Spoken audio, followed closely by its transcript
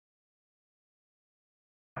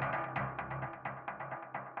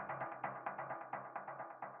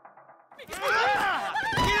Get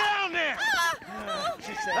down there!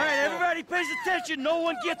 All right, everybody pays attention. No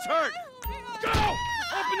one gets hurt. Go!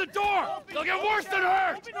 Open the door! They'll get worse than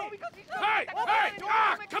hurt! Hey! Hey!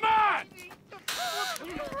 Ah! Come on!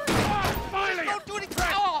 Ah, finally! Don't do anything.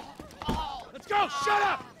 Let's go! Shut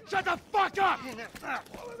up! Shut the fuck up!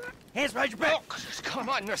 Hands behind your back. Oh, come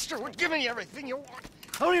on, mister. We're giving you everything you want.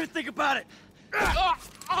 Don't even think about it.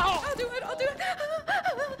 I'll do it. Oh,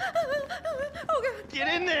 God. Get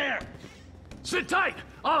in there. Sit tight!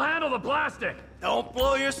 I'll handle the plastic! Don't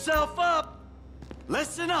blow yourself up.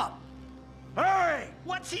 Listen up. Hurry!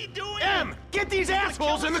 What's he doing? Em, get these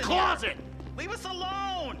assholes in the closet! Leave us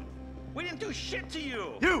alone! We didn't do shit to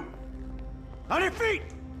you! You! On your feet!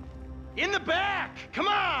 In the back! Come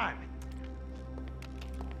on!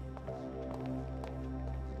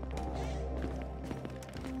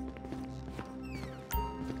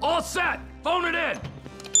 All set! Phone it in!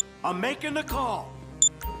 I'm making the call.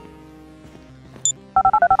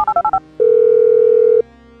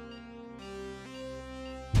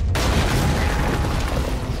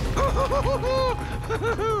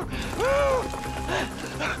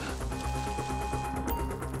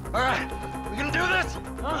 All right, we gonna do this?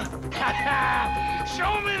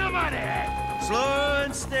 Show me the money! Slow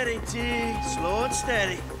and steady, T. Slow and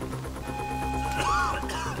steady.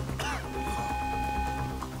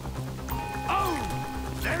 Oh!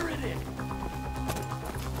 There it is!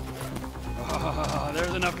 Oh,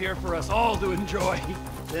 there's enough here for us all to enjoy.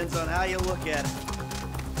 Depends on how you look at it.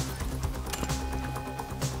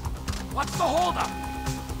 What's the holdup?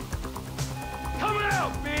 Coming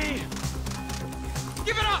out, B!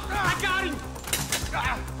 Give it up! I got him!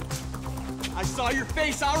 I saw your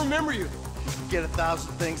face. I'll remember you. You get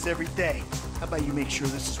 1,000 things every day. How about you make sure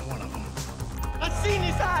this is one of them? I've seen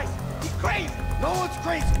his eyes. He's crazy. No one's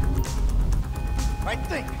crazy. Right,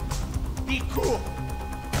 think. Be cool.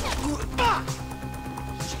 Fuck!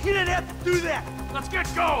 You didn't have to do that. Let's get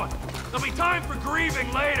going! There'll be time for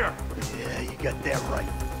grieving later! Yeah, you got that right.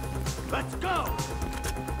 Let's go!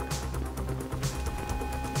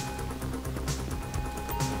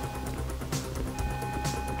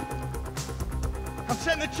 I'm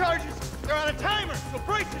setting the charges. They're on a timer, so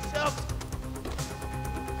brace yourselves.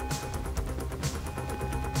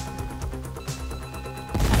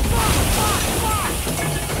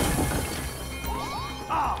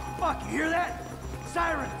 Oh, fuck, you hear that?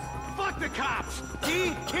 Sirens! Fuck the cops!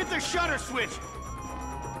 D, hit the shutter switch.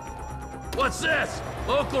 What's this?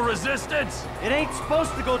 Local resistance? It ain't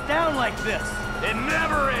supposed to go down like this. It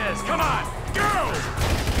never is! Come on, go!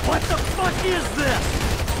 What the fuck is this?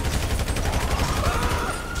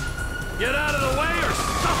 Get out of the way or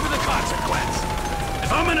suffer the consequence!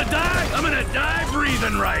 If I'm gonna die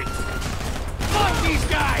breathing right! Fuck these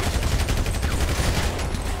guys!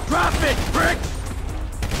 Drop it, prick!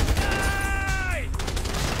 Hey!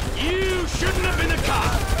 You shouldn't have been a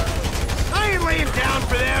cop! I ain't laying down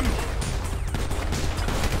for them!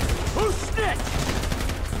 Who snitched?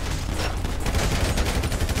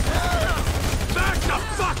 Back the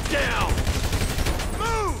fuck down!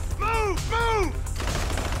 Move! Move! Move!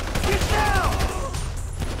 Get down!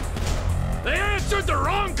 They answered the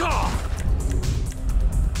wrong call!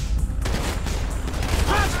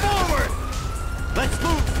 Press forward! Let's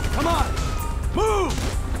move! Come on! Move!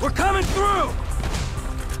 We're coming through!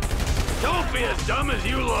 Don't be as dumb as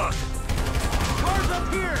you look! Cars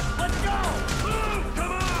up here! Let's go! Move!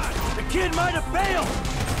 Come on! The kid might have bailed!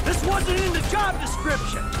 This wasn't in the job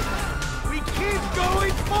description! We keep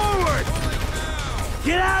going forward!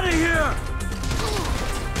 Get out of here!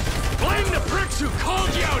 Blame the pricks who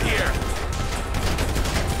called you out here!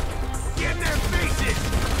 Get in their faces!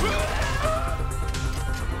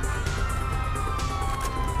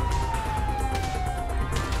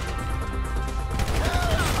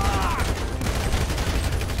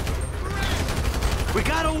 We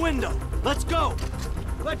got a window! Let's go!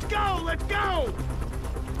 Let's go! Let's go!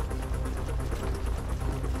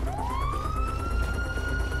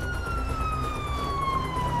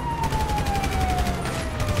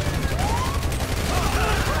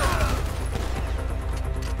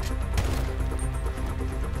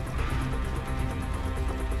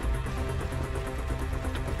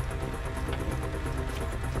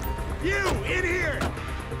 You, in here!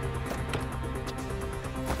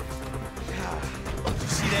 Did you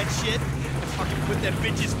see that shit? Fucking put that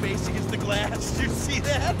bitch's face against the glass. Did you see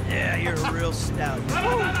that? Yeah, you're a real stout. Fuck,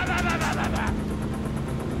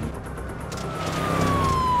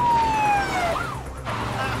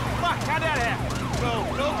 how'd that happen? Go,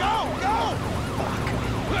 go, go, go!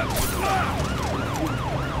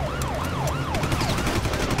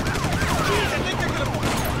 Jeez, I think they're gonna...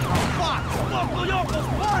 Oh, fuck! Local, you almost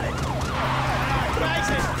bought it!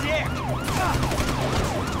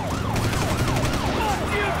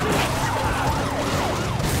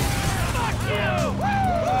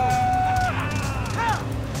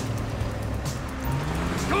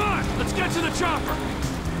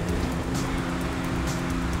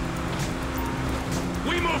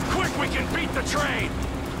 beat the train!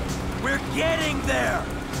 We're getting there!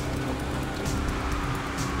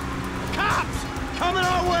 Cops! Coming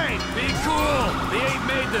our way! Be cool! They ain't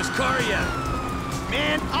made this car yet.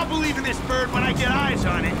 Man, I'll believe in this bird when I get eyes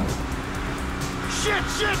on it. Shit,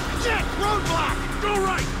 shit, shit! Roadblock! Go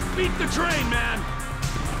right! Beat the train, man!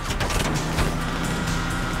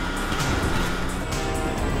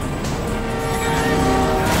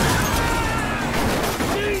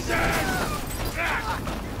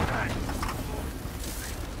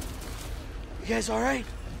 You guys all right?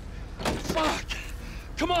 Fuck!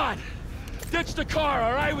 Come on! Ditch the car,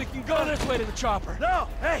 all right? We can go this way to the chopper. No!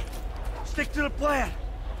 Hey! Stick to the plan!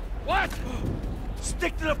 What?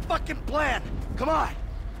 Stick to the fucking plan! Come on!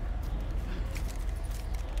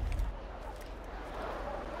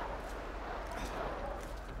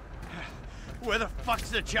 Where the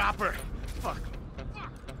fuck's the chopper? Fuck.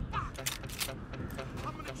 Fuck. Fuck.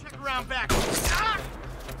 I'm gonna check around back. Ah!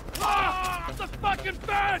 Ah! The fucking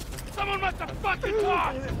fence! Someone must have fucking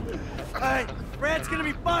talked! Alright, Brad's gonna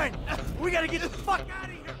be fine! We gotta get the fuck out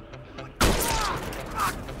of here!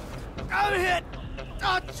 Ah! I'm hit!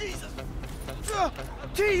 Oh, Jesus!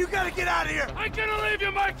 T, you gotta get out of here! I'm gonna leave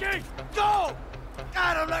you, Mikey! Go!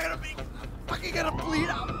 God, I'm not gonna be fucking gonna bleed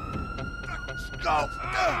out! Let's go!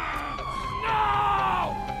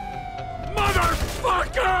 No!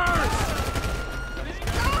 Motherfuckers!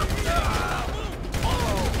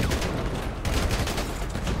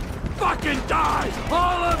 Fucking die!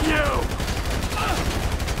 All of you!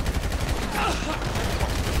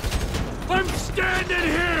 I'm standing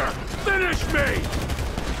here! Finish me!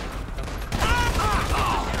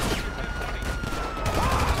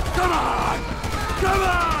 Come on! Come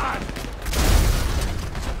on!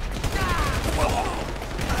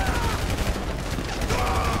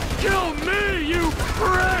 Kill me, you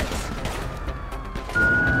pricks!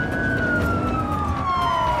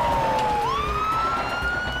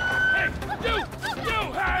 Hey, you!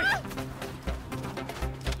 Hey!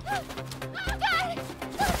 God!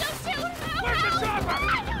 Don't shoot! Where's the chopper? I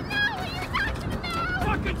don't know what you're talking about!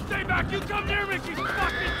 Fucking stay back! You come near me, she's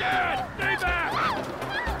fucking dead! Stay back!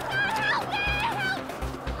 Help me!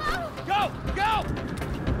 Help! Go! Go!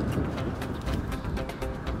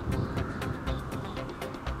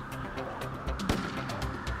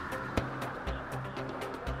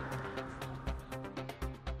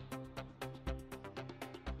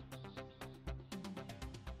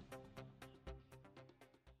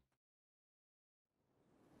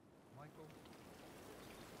 Michael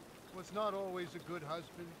was not always a good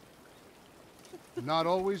husband, not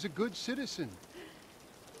always a good citizen.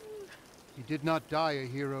 He did not die a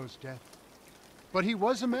hero's death, but he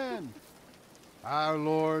was a man. Our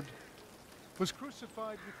Lord was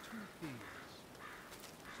crucified with 2 thieves,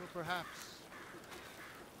 so perhaps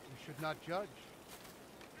we should not judge.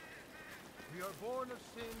 We are born of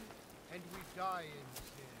sin, and we die in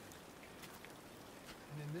sin.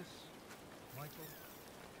 And in this, Michael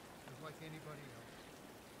is like anybody else.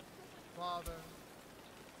 Father,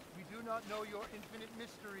 we do not know your infinite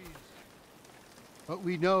mysteries, but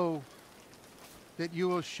we know that you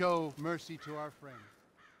will show mercy to our friend.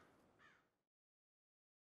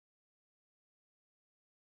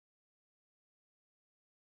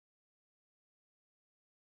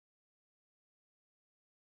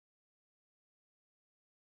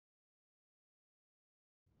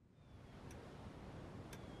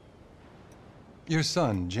 Your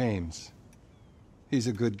son, James. He's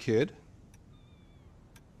a good kid.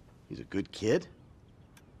 He's a good kid?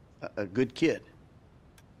 A good kid?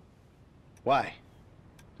 Why?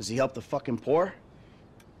 Does he help the fucking poor?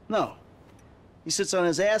 No. He sits on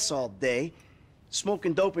his ass all day,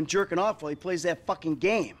 smoking dope and jerking off while he plays that fucking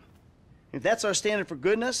game. If that's our standard for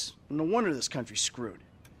goodness, no wonder this country's screwed.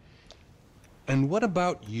 And what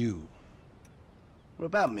about you? What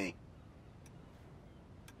about me?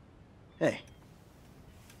 Hey.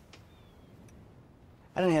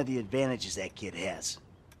 I don't have the advantages that kid has.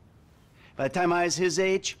 By the time I was his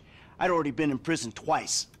age, I'd already been in prison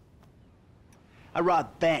twice. I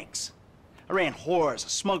robbed banks. I ran whores. I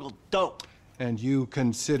smuggled dope. And you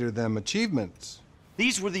consider them achievements?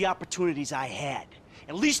 These were the opportunities I had.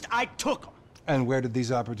 At least I took them. And where did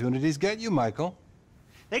these opportunities get you, Michael?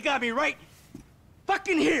 They got me right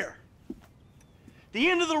fucking here. The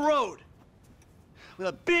end of the road. With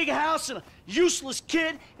a big house and a useless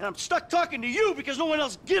kid, and I'm stuck talking to you because no one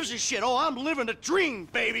else gives a shit. Oh, I'm living a dream,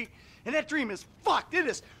 baby. And that dream is fucked. It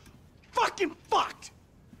is fucking fucked.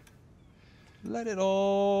 Let it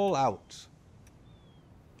all out.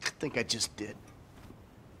 I think I just did.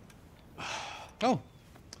 Oh.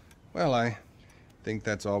 Well, I think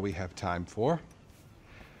that's all we have time for.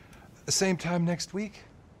 Same time next week?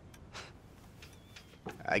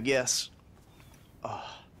 I guess. I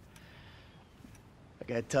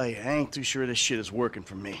gotta tell you, I ain't too sure this shit is working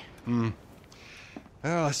for me.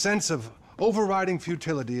 Well, a sense of overriding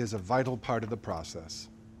futility is a vital part of the process.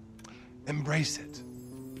 Embrace it.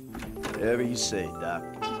 Whatever you say, Doc.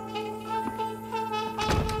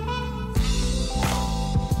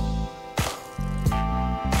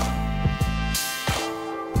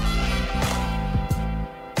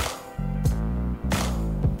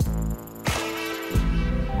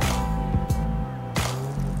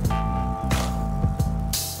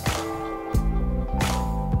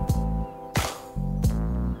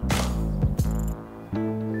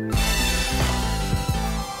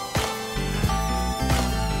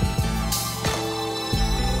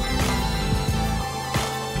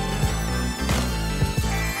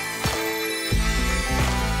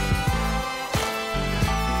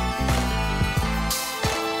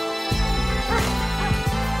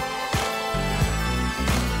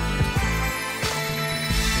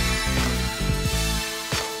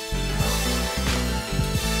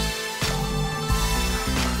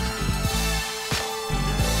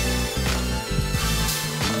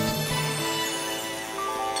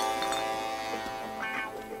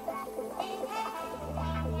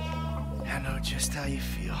 Just how you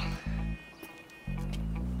feel.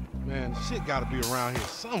 Man, shit gotta be around here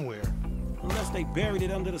somewhere. Unless they buried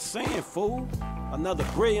it under the sand, fool. Another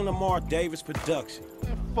brilliant Lamar Davis production.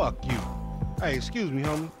 Man, fuck you. Hey, excuse me,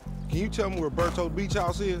 homie. Can you tell me where Berto's beach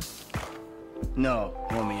house is? No,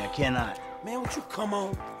 homie, I cannot. Man, would you come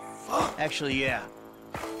on? Fuck. Actually, yeah.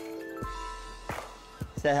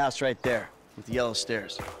 It's that house right there, with the yellow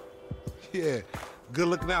stairs. Yeah, good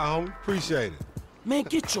looking out, homie. Appreciate it. Man,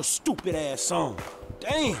 get your stupid ass on.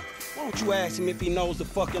 Damn, why don't you ask him if he knows the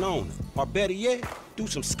fucking owner? Or better yet, do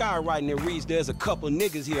some skywriting that reads there's a couple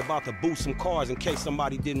niggas here about to boost some cars in case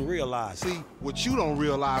somebody didn't realize. See, what you don't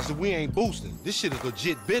realize is we ain't boosting. This shit is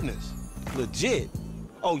legit business. Legit?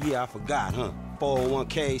 Oh yeah, I forgot, huh?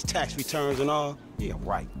 401ks, tax returns and all? Yeah,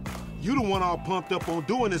 right. You the one all pumped up on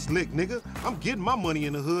doing this lick, nigga. I'm getting my money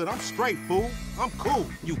in the hood. I'm straight, fool. I'm cool.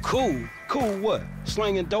 You cool? Cool what?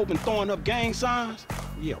 Slinging dope and throwing up gang signs?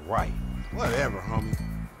 Yeah, right. Whatever, homie.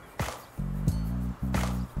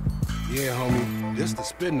 Yeah, homie. This the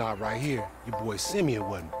spin knot right here. Your boy Simeon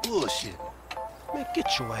wasn't bullshit. Man,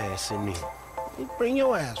 get your ass in there. Hey, bring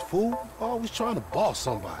your ass, fool. Always trying to boss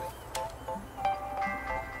somebody.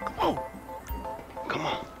 Come on. Come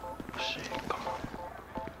on. Shit, come on.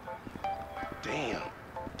 Damn,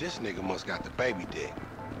 this nigga must got the baby dick.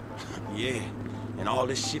 Yeah, and all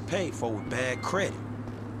this shit paid for with bad credit.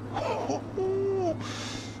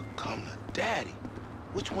 Come to daddy.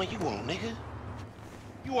 Which one you want, nigga?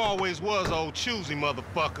 You always was old choosy,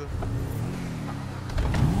 motherfucker.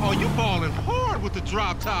 Oh, you balling hard with the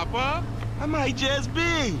drop top, huh? I might just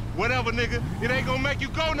be. Whatever, nigga. It ain't gonna make you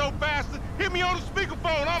go no faster. Hit me on the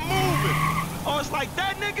speakerphone, I'm moving. Oh, it's like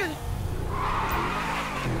that, nigga?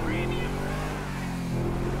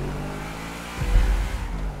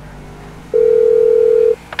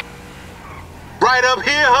 Right up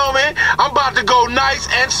here, homie. I'm about to go nice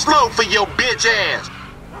and slow for your bitch ass.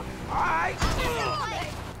 All right.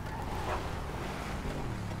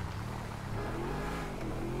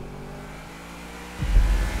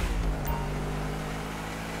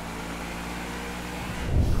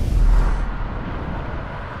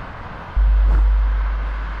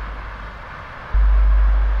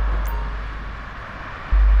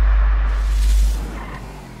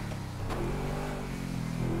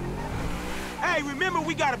 Hey, remember,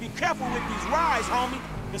 we gotta be careful with these rides, homie.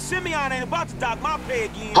 The Simeon ain't about to dock my pay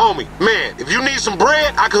again. Homie, man, if you need some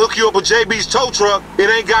bread, I can hook you up with JB's tow truck. It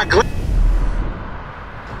ain't got glamour,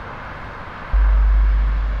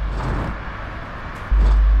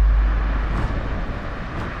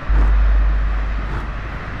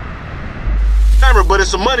 but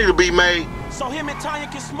it's some money to be made. So him and Tanya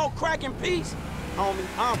can smoke crack in peace? Homie,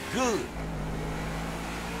 I'm good.